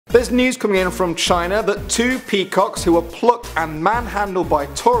There's news coming in from China that 2 peacocks who were plucked and manhandled by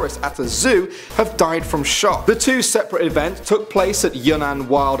tourists at a zoo have died from shock. The 2 separate events took place at Yunnan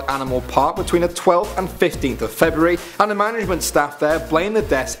Wild Animal Park between the 12th and 15th of February, and the management staff there blamed the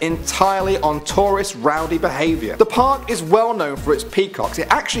deaths entirely on tourists' rowdy behaviour. The park is well known for its peacocks. It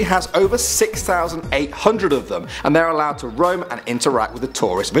actually has over 6,800 of them, and they're allowed to roam and interact with the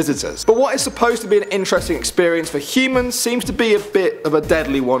tourist visitors. But what is supposed to be an interesting experience for humans seems to be a bit of a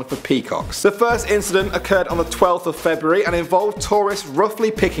deadly one for peacocks. The first incident occurred on the 12th of February and involved tourists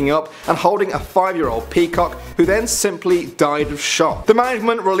roughly picking up and holding a 5-year-old peacock who then simply died of shock. The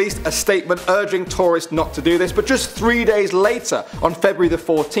management released a statement urging tourists not to do this, but just 3 days later, on February the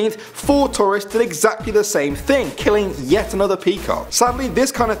 14th, 4 tourists did exactly the same thing, killing yet another peacock. Sadly,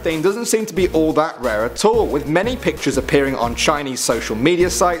 this kind of thing doesn't seem to be all that rare at all, with many pictures appearing on Chinese social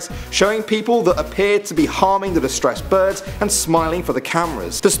media sites showing people that appeared to be harming the distressed birds and smiling for the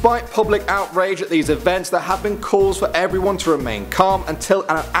cameras. Despite public outrage at these events, there have been calls for everyone to remain calm until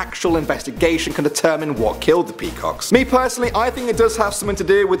an actual investigation can determine what killed the peacocks. Me personally, I think it does have something to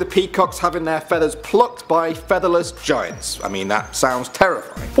do with the peacocks having their feathers plucked by featherless giants. I mean, that sounds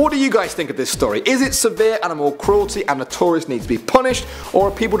terrifying. What do you guys think of this story? Is it severe animal cruelty and the tourists need to be punished, or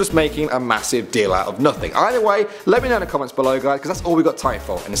are people just making a massive deal out of nothing? Either way, let me know in the comments below, guys, because that's all we got time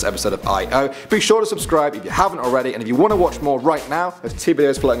for in this episode of I.O. Be sure to subscribe if you haven't already, and if you want to watch more right now, there's 2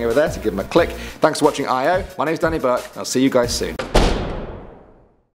 videos floating over there, so give them a click. Thanks for watching I.O. My name's Danny Burke, and I'll see you guys soon.